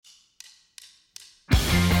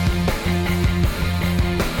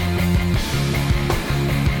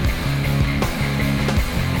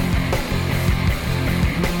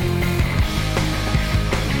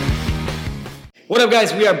What up,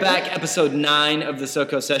 guys? We are back, episode 9 of the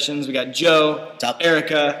SoCo Sessions. We got Joe,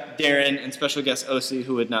 Erica, Darren, and special guest OC,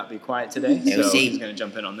 who would not be quiet today. So he's going to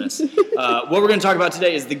jump in on this. What we're going to talk about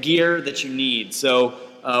today is the gear that you need. So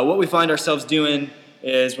what we find ourselves doing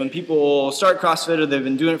is when people start CrossFit or they've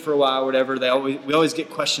been doing it for a while or whatever, we always get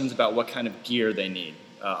questions about what kind of gear they need.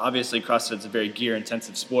 Obviously, CrossFit's a very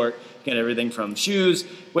gear-intensive sport. You get everything from shoes,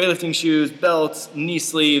 weightlifting shoes, belts, knee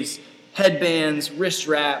sleeves, headbands, wrist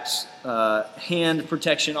wraps, hand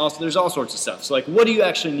protection. Also, there's all sorts of stuff. So, what do you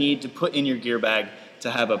actually need to put in your gear bag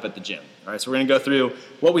to have up at the gym? All right, so we're going to go through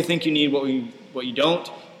what we think you need, what you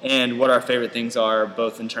don't, and what our favorite things are,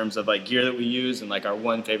 both in terms of gear that we use and our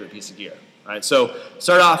one favorite piece of gear. All right, so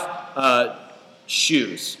start off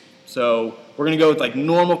shoes. So we're going to go with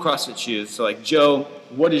normal CrossFit shoes. So Joe,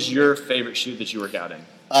 what is your favorite shoe that you work out in?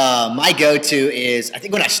 My go-to is, I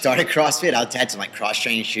think when I started CrossFit, I had some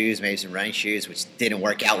cross-training shoes, maybe some running shoes, which didn't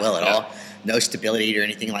work out well at all. No stability or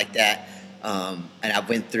anything like that. And I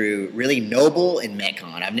went through really Noble and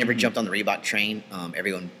Metcon. I've never jumped on the Reebok train.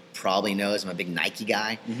 Everyone probably knows I'm a big Nike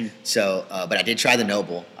guy. So, but I did try the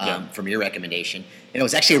Noble from your recommendation. And it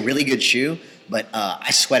was actually a really good shoe, but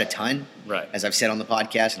I sweat a ton, as I've said on the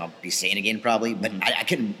podcast, and I'll be saying again probably, but I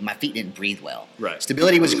couldn't, my feet didn't breathe well.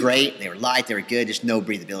 Stability was great. They were light. They were good. Just no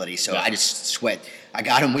breathability. So I just sweat. We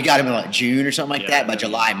got them in June or something like that. By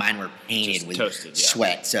July, mine were painted with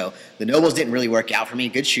sweat. So the Nobles didn't really work out for me.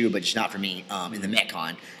 Good shoe, but just not for me. And the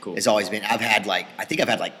Metcon has always been, I think I've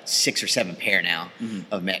had 6 or 7 pair now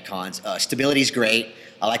of Metcons. Stability's great.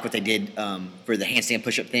 I like what they did for the handstand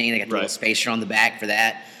push-up thing. They got the little spacer on the back for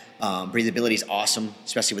that. Breathability is awesome,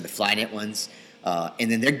 especially with the Flyknit ones.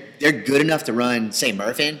 And then they're good enough to run, say,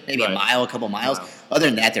 Murphin, maybe a couple miles. Other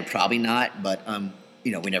than that, they're probably not. But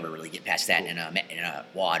we never really get past that in a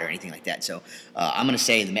WOD or anything like that. So I'm going to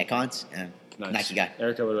say the Metcons. Nike guy.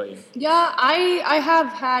 Erica, what about you? Yeah, I have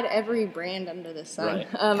had every brand under the sun.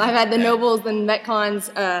 I've had the Nobles, the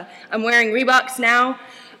Metcons. I'm wearing Reeboks now.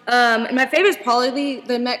 And my favorite is probably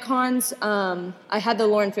the Metcons. I had the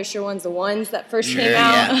Lauren Fisher ones, the ones that first came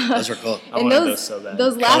out. Yeah, those were cool. And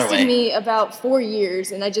those lasted me about 4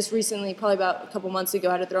 years, and I just recently, probably about a couple months ago,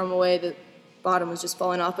 had to throw them away. The bottom was just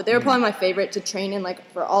falling off, but they were probably my favorite to train in,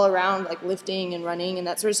 for all around, lifting and running and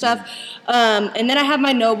that sort of stuff. And then I have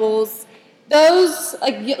my Nobles. Those,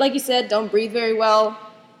 like you said, don't breathe very well.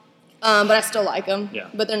 But I still like them.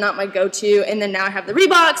 But they're not my go-to. And then now I have the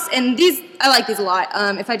Reeboks, and I like these a lot.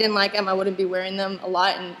 If I didn't like them, I wouldn't be wearing them a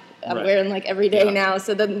lot, and I'm wearing them every day now.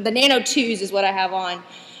 So the Nano 2s is what I have on.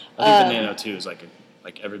 I think the Nano 2 is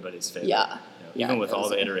everybody's favorite. Even with all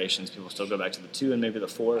the iterations, people still go back to the 2 and maybe the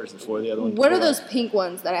 4. Is the 4 the other one? What are those pink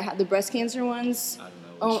ones that I had? The breast cancer ones? I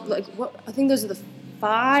don't know. What? I think those are the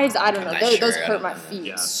 5s. I don't know. Those hurt my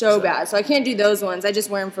feet so bad. So I can't do those ones. I just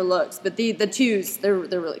wear them for looks. But the 2s, they're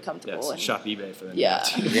really comfortable. So shop eBay for them.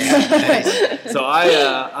 Nice. So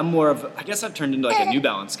I'm more of, I guess I've turned into a New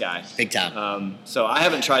Balance guy. Big time. So I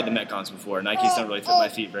haven't tried the Metcons before. Nikes don't really fit my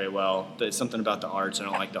feet very well. There's something about the arch. I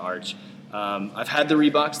don't like the arch. I've had the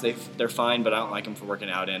Reeboks. They're fine, but I don't like them for working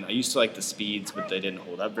out in. I used to like the Speeds, but they didn't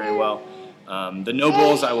hold up very well. The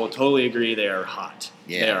Nobles, I will totally agree, they are hot.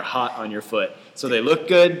 They are hot on your foot. So they look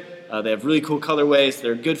good. They have really cool colorways.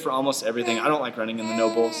 They're good for almost everything. I don't like running in the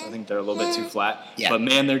Nobles. I think they're a little bit too flat. But,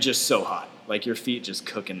 man, they're just so hot. Your feet just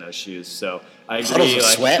cook in those shoes. So I agree. Puddles of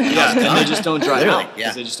sweat. And they just don't dry out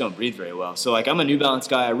because they just don't breathe very well. So, I'm a New Balance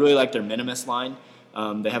guy. I really like their Minimus line.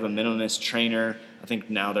 They have a Minimus trainer. I think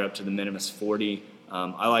now they're up to the Minimus 40.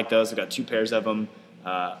 I like those. I've got 2 pairs of them.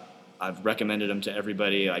 I've recommended them to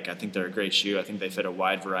everybody. I think they're a great shoe. I think they fit a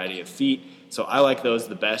wide variety of feet. So I like those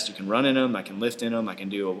the best. You can run in them. I can lift in them. I can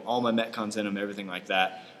do all my Metcons in them, everything like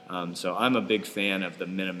that. So I'm a big fan of the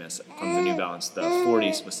Minimus from the New Balance, the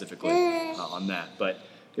 40 specifically on that. But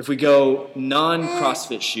if we go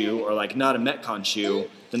non-CrossFit shoe or not a Metcon shoe,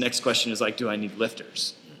 the next question is do I need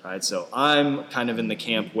lifters? All right, so I'm kind of in the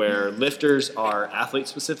camp where lifters are athlete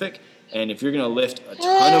specific. And if you're going to lift a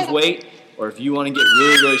ton of weight, or if you want to get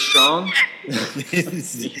really, really strong,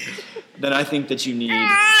 then I think that you need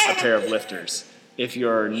a pair of lifters. If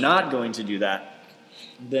you're not going to do that,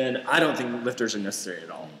 then I don't think lifters are necessary at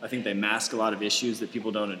all. I think they mask a lot of issues that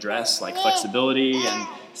people don't address, like flexibility and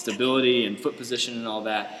stability and foot position and all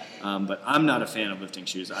that. But I'm not a fan of lifting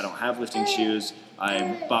shoes. I don't have lifting shoes.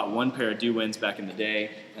 I bought 1 pair of Dewins back in the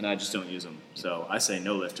day, and I just don't use them. So I say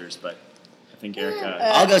no lifters, but I think Erica...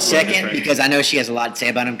 I'll go second because I know she has a lot to say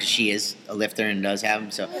about them because she is a lifter and does have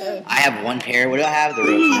them. So I have 1 pair. What do I have? The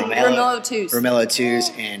Romello 2s. Romello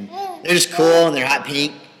 2s, and they're just cool, and they're hot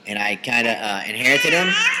pink, and I kind of inherited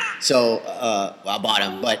them. So, I bought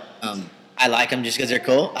them, but I like them just because they're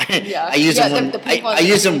cool. I use them when I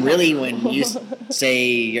use them really when you say,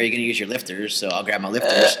 are you going to use your lifters? So I'll grab my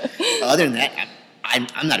lifters. Other than that,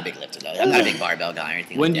 I'm not a big lifter, though. I'm not a big barbell guy or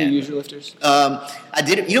anything when like that. When do you use your lifters? I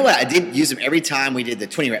did. You know what? I did use them every time we did the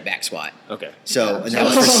 20-rep back squat. Okay. So and that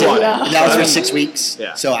was for 6 weeks.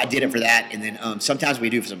 Yeah. So I did it for that. And then sometimes we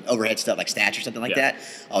do some overhead stuff like snatch or something like that.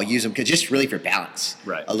 I'll use them because just really for balance.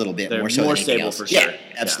 Right. A little bit They're more so more than stable else. for sure. Yeah,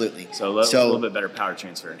 absolutely. Yeah. So a little bit better power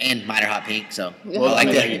transfer. And mine are hot pink, so well, I like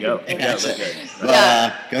there that. you go.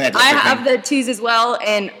 Yeah, go ahead. I have the 2s as well,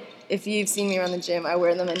 and if you've seen me around the gym, I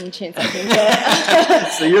wear them any chance I can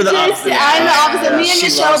get. So you're the opposite. I'm the opposite. Me and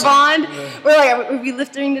Michelle Bond, we're like, are we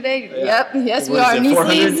lifting today? Yeah. Yep. Yes, we are. Knee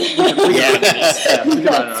sleeves.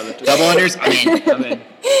 Double unders. I'm in.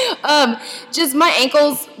 Just my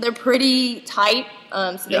ankles, they're pretty tight.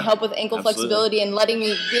 So they help with ankle flexibility and letting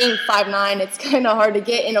me, being 5'9", it's kind of hard to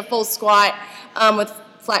get in a full squat with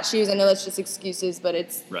flat shoes. I know that's just excuses, but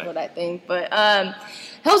it's what I think. But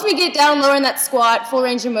helps me get down lower in that squat, full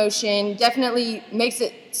range of motion. Definitely makes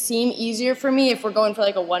it seem easier for me if we're going for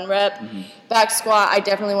like a 1 rep back squat. I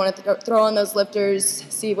definitely want to throw on those lifters,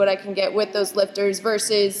 see what I can get with those lifters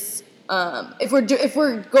versus if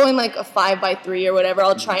we're going like a 5x3 or whatever,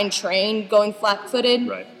 I'll try and train going flat-footed.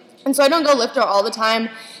 Right. And so I don't go lifter all the time,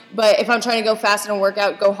 but if I'm trying to go fast in a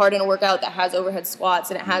workout, go hard in a workout that has overhead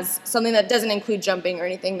squats and it has something that doesn't include jumping or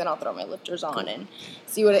anything, then I'll throw my lifters on and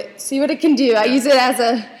see what it can do. I use it as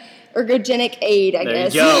a ergogenic aid, I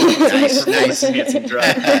guess. There you go. nice fancy drug.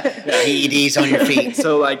 PEDs on your feet.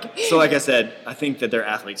 So like I said, I think that they're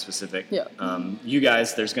athlete specific. Yeah. You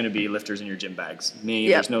guys, there's going to be lifters in your gym bags. Me,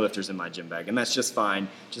 there's no lifters in my gym bag, and that's just fine.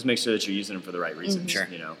 Just make sure that you're using them for the right reasons. Sure.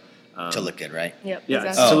 You know. To look good, right? Yep. Yeah,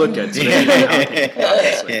 exactly. to look good. So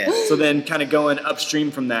then, So then kind of going upstream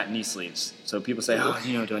from that, knee sleeves. So people say, do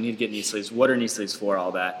I need to get knee sleeves? What are knee sleeves for?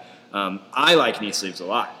 All that. I like knee sleeves a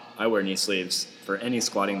lot. I wear knee sleeves for any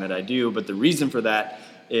squatting that I do, but the reason for that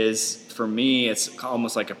is, for me, it's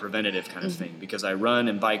almost like a preventative kind of thing because I run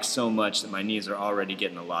and bike so much that my knees are already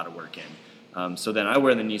getting a lot of work in. So then I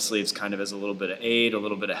wear the knee sleeves kind of as a little bit of aid, a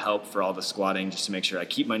little bit of help for all the squatting, just to make sure I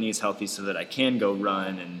keep my knees healthy so that I can go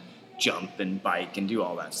run and jump and bike and do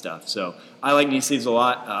all that stuff. So I like knee sleeves a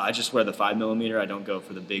lot. I just wear the 5mm. I don't go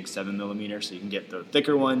for the big 7mm, so you can get the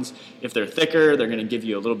thicker ones. If they're thicker, they're going to give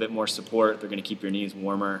you a little bit more support. They're going to keep your knees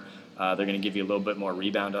warmer. They're going to give you a little bit more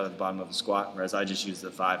rebound out of the bottom of the squat, whereas I just use the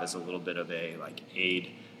 5 as a little bit of a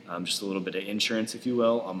aid, just a little bit of insurance, if you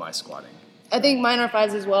will, on my squatting. I think mine are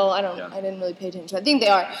 5s as well. I didn't really pay attention. I think they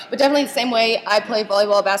are. But definitely the same way I play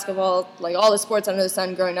volleyball, basketball, like all the sports under the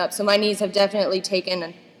sun growing up. So my knees have definitely taken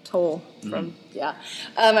a toll from,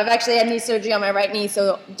 I've actually had knee surgery on my right knee,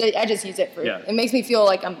 so I just use it for, it makes me feel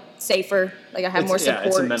like I'm safer, like I have more support. Yeah,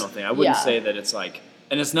 it's a mental thing. I wouldn't say that it's like,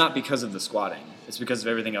 and it's not because of the squatting. It's because of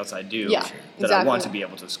everything else I do that I want to be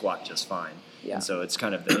able to squat just fine. Yeah. And so it's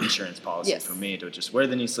kind of the insurance policy for me to just wear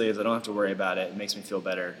the knee sleeves. I don't have to worry about it. It makes me feel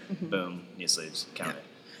better. Boom, knee sleeves, count it.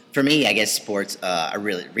 For me, I guess sports, I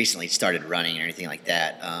really recently started running and everything like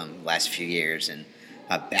that last few years. And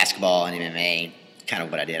basketball and MMA, kind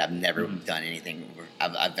of what I did. I've never done anything.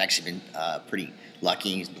 I've actually been pretty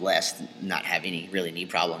lucky, blessed, not have any really knee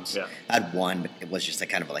problems. Yeah. I had one, but it was just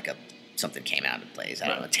something came out of place. I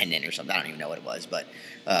don't know, a tendon or something. I don't even know what it was, but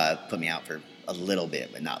put me out for a little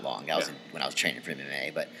bit, but not long. That was when I was training for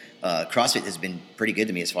MMA. But CrossFit has been pretty good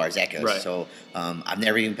to me as far as that goes. Right. So I've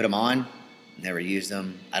never even put them on, never used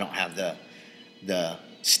them. I don't have the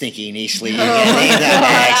stinky knee sleeve.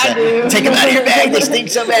 Take them out of your bag. They stink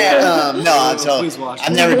so bad.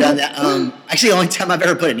 I've never done that. Actually, the only time I've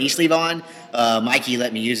ever put a knee sleeve on, Mikey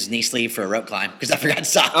let me use his knee sleeve for a rope climb because I forgot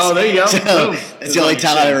socks. Oh, there you go. So that's the only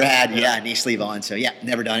time I've ever had knee sleeve on. So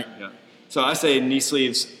never done it. Yeah. So I say knee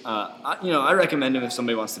sleeves. I recommend them if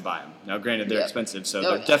somebody wants to buy them. Now, granted, they're expensive, so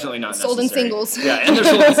they're definitely not necessary. Sold in singles. Yeah, and they're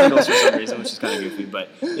sold in singles for some reason, which is kind of goofy. But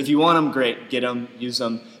if you want them, great, get them, use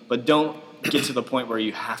them, but don't get to the point where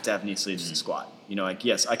you have to have knee sleeves to squat.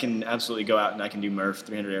 Yes, I can absolutely go out and I can do Murph,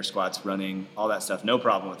 300 air squats, running, all that stuff, no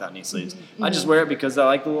problem without knee sleeves. I just wear it because I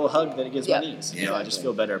like the little hug that it gives my knees. I just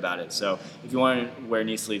feel better about it. So if you want to wear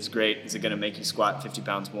knee sleeves, great. Is it going to make you squat 50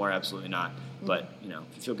 pounds more? Absolutely not. But, if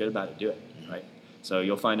you feel good about it, do it, right? So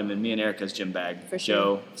you'll find them in me and Erica's gym bag. For sure.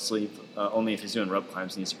 Joe, sleep, only if he's doing rope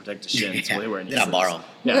climbs, needs to protect his shins. So they wear knee sleeves. Then I'll borrow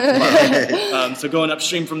them. So going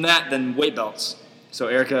upstream from that, then weight belts. So,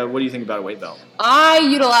 Erica, what do you think about a weight belt? I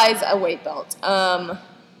utilize a weight belt.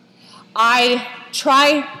 I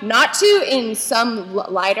try not to in some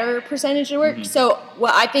lighter percentage of work. So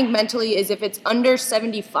what I think mentally is if it's under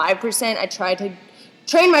 75%, I try to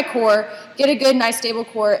train my core, get a good, nice, stable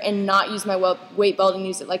core, and not use my weight belt and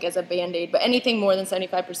use it like as a Band-Aid. But anything more than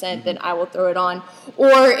 75%, then I will throw it on. Or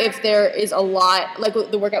if there is a lot, like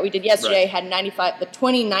the workout we did yesterday had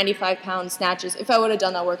 95-pound snatches. If I would have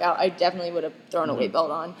done that workout, I definitely would have thrown a weight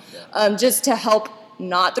belt on, just to help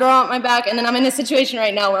not throw out my back. And then I'm in a situation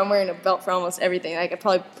right now where I'm wearing a belt for almost everything. I could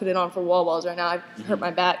probably put it on for wall balls right now. I've hurt my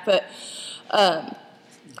back. But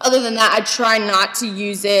other than that, I try not to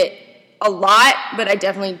use it a lot, but I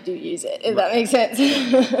definitely do use it, if that makes sense.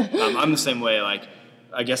 I'm the same way. Like,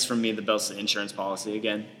 I guess for me, the belt's the insurance policy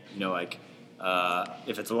again. You know, like,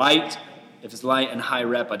 if it's light and high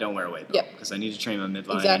rep, I don't wear a weight belt because I need to train my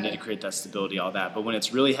midline. Exactly. I need to create that stability, all that. But when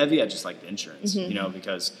it's really heavy, I just like the insurance, you know,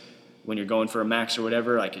 because when you're going for a max or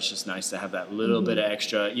whatever, like, it's just nice to have that little bit of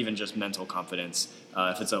extra, even just mental confidence.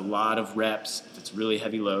 If it's a lot of reps, if it's really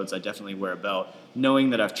heavy loads, I definitely wear a belt, knowing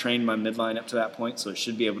that I've trained my midline up to that point, so it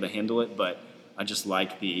should be able to handle it. But I just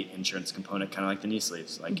like the insurance component, kind of like the knee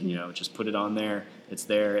sleeves. Like, you know, just put it on there. It's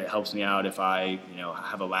there. It helps me out if I, you know,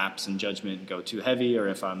 have a lapse in judgment and go too heavy, or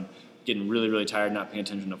if I'm getting really, really tired, not paying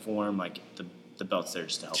attention to form. Like, the belt's there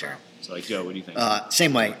just to help out. So, like, Joe, what do you think?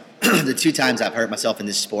 Same way. The 2 times I've hurt myself in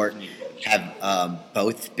this sport have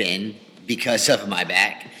both been because of my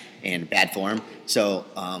back and bad form. So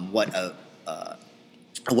what a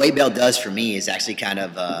weight belt does for me is actually kind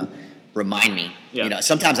of remind me. You know,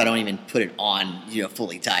 sometimes I don't even put it on, you know,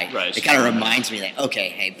 fully tight. Right. It kind of reminds me, like, okay,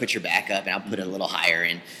 hey, put your back up, and I'll put it a little higher,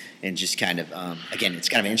 and just kind of, again, it's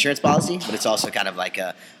kind of an insurance policy, but it's also kind of like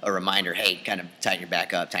a reminder, hey, kind of tighten your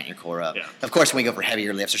back up, tighten your core up. Of course, when we go for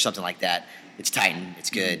heavier lifts or something like that, it's tightened,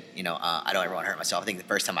 it's good. You know, I don't ever want to hurt myself. I think the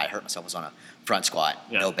first time I hurt myself was on a front squat,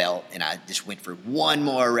 no belt, and I just went for one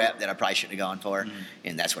more rep that I probably shouldn't have gone for,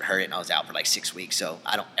 and that's what hurt it, and I was out for like 6 weeks, so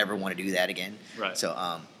I don't ever want to do that again.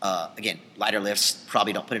 So, again, lighter lifts,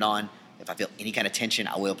 probably don't put it on. If I feel any kind of tension,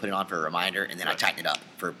 I will put it on for a reminder, and then I tighten it up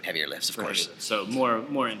for heavier lifts, of course. So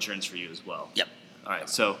more insurance for you as well. Yep. All right,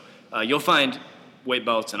 so you'll find weight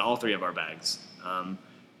belts in all 3 of our bags.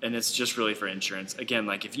 And it's just really for insurance. Again,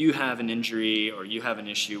 like, if you have an injury or you have an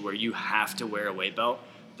issue where you have to wear a weight belt,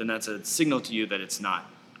 then that's a signal to you that it's not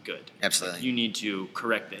good. Absolutely. Like, you need to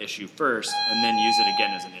correct the issue first and then use it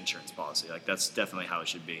again as an insurance policy. Like, that's definitely how it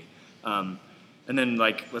should be. And then,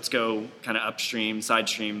 like, let's go kind of upstream, side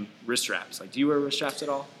stream, wrist wraps. Like, do you wear wrist wraps at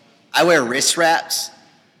all? I wear wrist wraps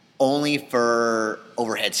only for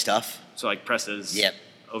overhead stuff. So, like, presses,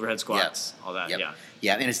 overhead squats, all that,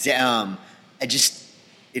 Yeah, and it's, I just,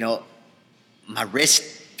 you know, my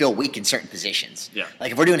wrists feel weak in certain positions.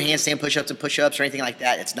 Like, if we're doing handstand push-ups and push-ups or anything like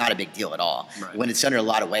that, it's not a big deal at all. When it's under a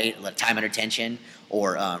lot of weight, a lot of time under tension,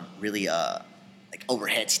 or really like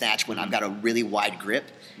overhead snatch when I've got a really wide grip,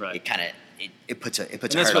 it kind of it puts a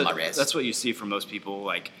hurt on my wrist. That's what you see from most people.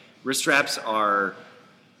 Like, wrist wraps are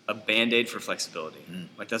a Band-Aid for flexibility.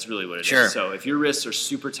 Like, that's really what it is. So if your wrists are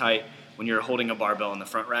super tight when you're holding a barbell in the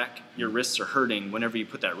front rack, your wrists are hurting. Whenever you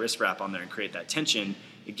put that wrist wrap on there and create that tension,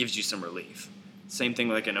 it gives you some relief. Same thing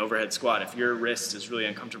like an overhead squat. If your wrist is really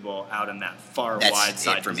uncomfortable out in that wide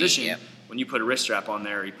side position, when you put a wrist strap on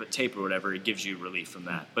there or you put tape or whatever, it gives you relief from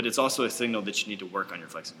that. But it's also a signal that you need to work on your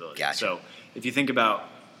flexibility. So if you think about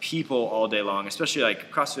people all day long, especially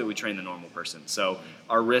like CrossFit, we train the normal person. So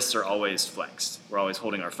our wrists are always flexed. We're always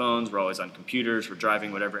holding our phones. We're always on computers. We're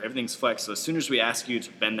driving, whatever. Everything's flexed. So as soon as we ask you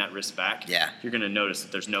to bend that wrist back, you're going to notice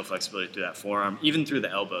that there's no flexibility through that forearm. Even through the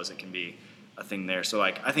elbows, it can be a thing there. So,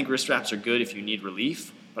 like, I think wrist wraps are good if you need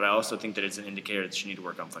relief, but I also think that it's an indicator that you need to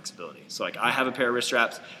work on flexibility. So, like, I have a pair of wrist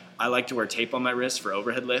wraps. I like to wear tape on my wrists for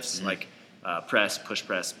overhead lifts, like press, push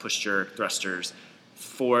jerk, thrusters,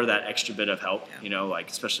 for that extra bit of help, you know, like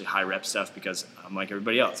especially high rep stuff, because I'm like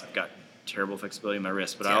everybody else. I've got terrible flexibility in my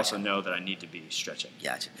wrist, but I also know that I need to be stretching. You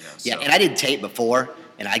know, and I did tape before,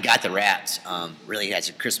 and I got the wraps really as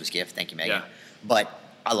a Christmas gift. Thank you, Megan. But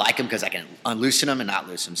I like them because I can unloosen them and not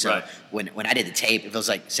loosen them. So when I did the tape, it was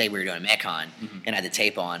like, say we were doing a Metcon and I had the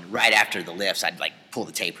tape on, right after the lifts, I'd like pull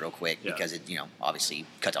the tape real quick because it, you know, obviously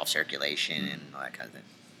cuts off circulation and all that kind of thing.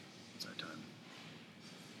 It's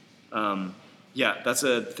our time. Yeah, that's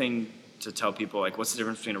a thing to tell people, like, what's the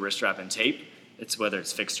difference between a wrist strap and tape? It's whether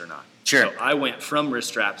it's fixed or not. So I went from wrist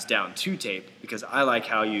straps down to tape because I like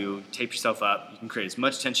how you tape yourself up. You can create as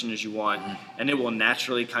much tension as you want, and it will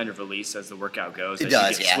naturally kind of release as the workout goes. It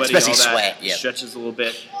does, sweaty, especially sweat. It stretches a little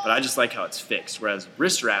bit, but I just like how it's fixed. Whereas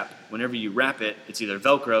wrist wrap, whenever you wrap it, it's either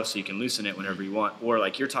Velcro, so you can loosen it whenever you want, or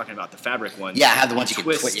like you're talking about the fabric ones. Yeah, I have the ones you can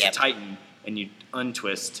twist to tighten, and you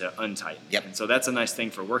untwist to untighten. And so that's a nice thing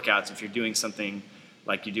for workouts if you're doing something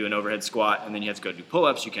Like you do an overhead squat and then you have to go do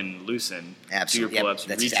pull-ups, you can loosen, Absolutely. do your pull-ups,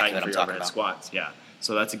 That's retighten exactly what for I'm your talking overhead about. squats. Yeah.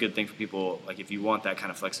 So that's a good thing for people. Like if you want that kind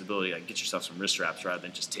of flexibility, like get yourself some wrist straps rather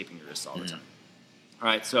than just taping your wrists all the time. All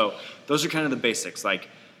right. So those are kind of the basics. Like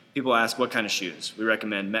people ask what kind of shoes. We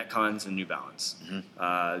recommend Metcons and New Balance.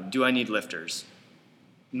 Do I need lifters?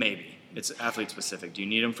 Maybe. It's athlete specific. Do you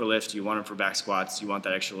need them for lift? Do you want them for back squats? Do you want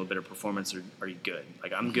that extra little bit of performance, or are you good?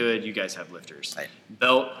 Like I'm good. You guys have lifters. Right.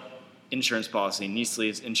 Belt, insurance policy. Knee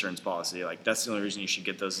sleeves, insurance policy. Like that's the only reason you should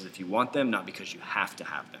get those is if you want them, not because you have to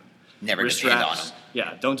have them. Never Wrist depend on straps, them.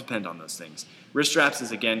 Yeah, don't depend on those things. Wrist straps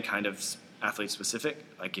is again kind of athlete specific.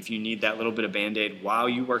 Like if you need that little bit of Band-Aid while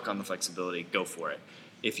you work on the flexibility, go for it.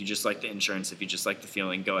 If you just like the insurance, if you just like the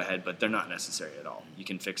feeling, go ahead, but they're not necessary at all. You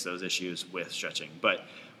can fix those issues with stretching. But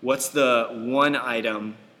what's the one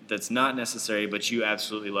item that's not necessary but you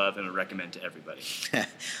absolutely love and would recommend to everybody?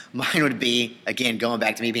 Mine would be, again, going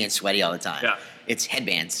back to me being sweaty all the time. Yeah. It's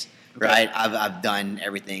headbands. Okay. Right, I've done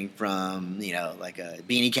everything from like a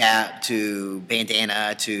beanie cap to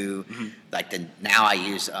bandana to like now I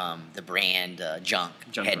use the brand Junk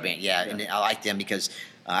headband. Brand. Yeah, and I like them because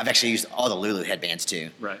I've actually used all the Lulu headbands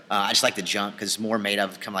too. Right. I just like the Junk because it's more made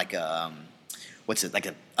of kind of like a what's it, like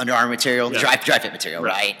an Under Armour material, Yeah. dry fit material,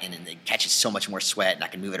 Right. right? And then it catches so much more sweat, and I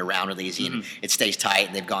can move it around really easy, and it stays tight.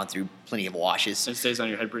 And they've gone through plenty of washes. It stays on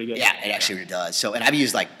your head pretty good? Yeah, it actually really does. So, and I've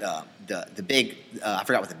used like the big, I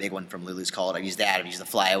forgot what the big one from Lulu's called. I've used that. I've used the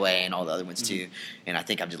Flyaway and all the other ones too. And I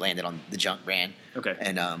think I've just landed on the Junk brand. Okay.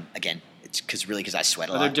 And again, it's because I sweat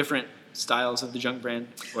a Are lot. there different styles of the Junk brand?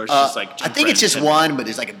 Or it's just like I Junk think it's brand just headband? one, but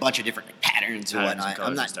there's like a bunch of different patterns and Patterns and whatnot. colors I'm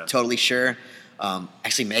and not stuff. totally sure.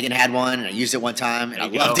 Actually, Megan had one, and I used it one time, and I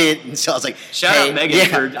There you loved go. it. And so I was like, Shout hey, out Megan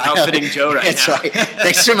for I know. outfitting Joe right That's now. right.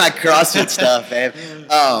 Thanks for my CrossFit stuff, babe.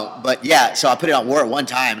 But yeah, so I put it on, wore it one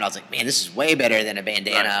time, and I was like, man, this is way better than a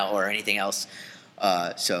bandana or anything else.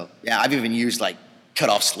 So yeah, I've even used like cut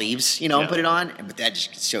off sleeves, and put it on, but that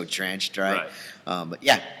just gets so trenched, right? But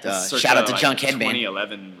yeah, shout out to Junk Headband.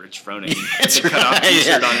 2011 Rich Froning. That's the cut off right.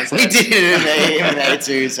 t-shirt Yeah. on his We head. did it in that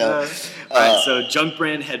too. So All right, so Junk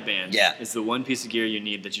brand headband Yeah. is the one piece of gear you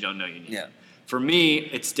need that you don't know you need. Yeah. For me,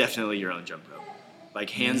 it's definitely your own jump rope. Like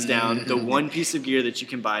hands down, the one piece of gear that you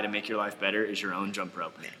can buy to make your life better is your own jump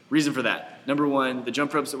rope. Reason for that: number one, the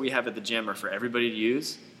jump ropes that we have at the gym are for everybody to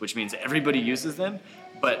use, which means everybody uses them.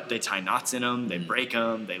 But they tie knots in them, they break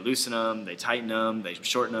them, they loosen them, they tighten them, they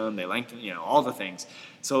shorten them, they lengthen, all the things.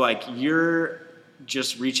 So like you're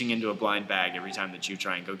just reaching into a blind bag every time that you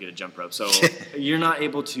try and go get a jump rope. So you're not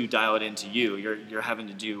able to dial it into you. You're having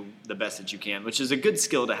to do the best that you can, which is a good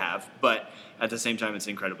skill to have, but at the same time, it's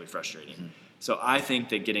incredibly frustrating. So I think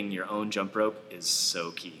that getting your own jump rope is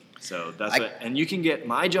so key. So that's and you can get,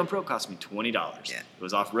 my jump rope cost me $20. Yeah. It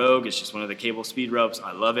was off Rogue. It's just one of the cable speed ropes.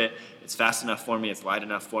 I love it. It's fast enough for me. It's light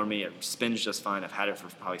enough for me. It spins just fine. I've had it for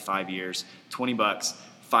probably 5 years. $20,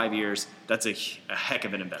 5 years. That's a heck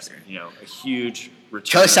of an investment. A huge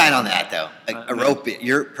return. co-sign on that though. A rope,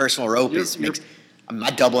 your personal rope Your- makes. My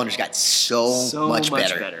double unders got so much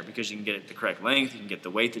better. because you can get it the correct length, you can get the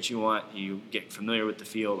weight that you want, you get familiar with the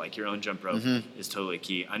feel. Like your own jump rope is totally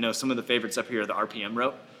key. I know some of the favorites up here are the RPM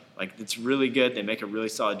rope. Like it's really good. They make a really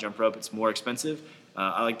solid jump rope. It's more expensive.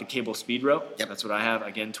 I like the cable speed rope. Yep. That's what I have.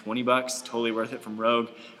 Again, $20, totally worth it from Rogue.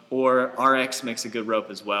 Or RX makes a good rope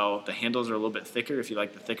as well. The handles are a little bit thicker if you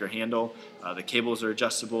like the thicker handle. The cables are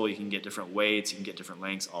adjustable. You can get different weights. You can get different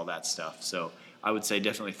lengths, all that stuff. So I would say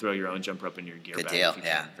definitely throw your own jump rope in your gear Good bag. deal. if you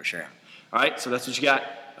Yeah, can. for sure. All right, so that's what you got.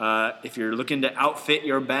 If you're looking to outfit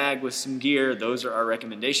your bag with some gear, those are our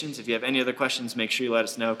recommendations. If you have any other questions, make sure you let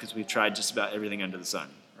us know because we've tried just about everything under the sun.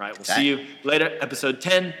 All right, we'll see you later. Episode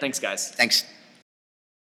 10. Thanks, guys. Thanks.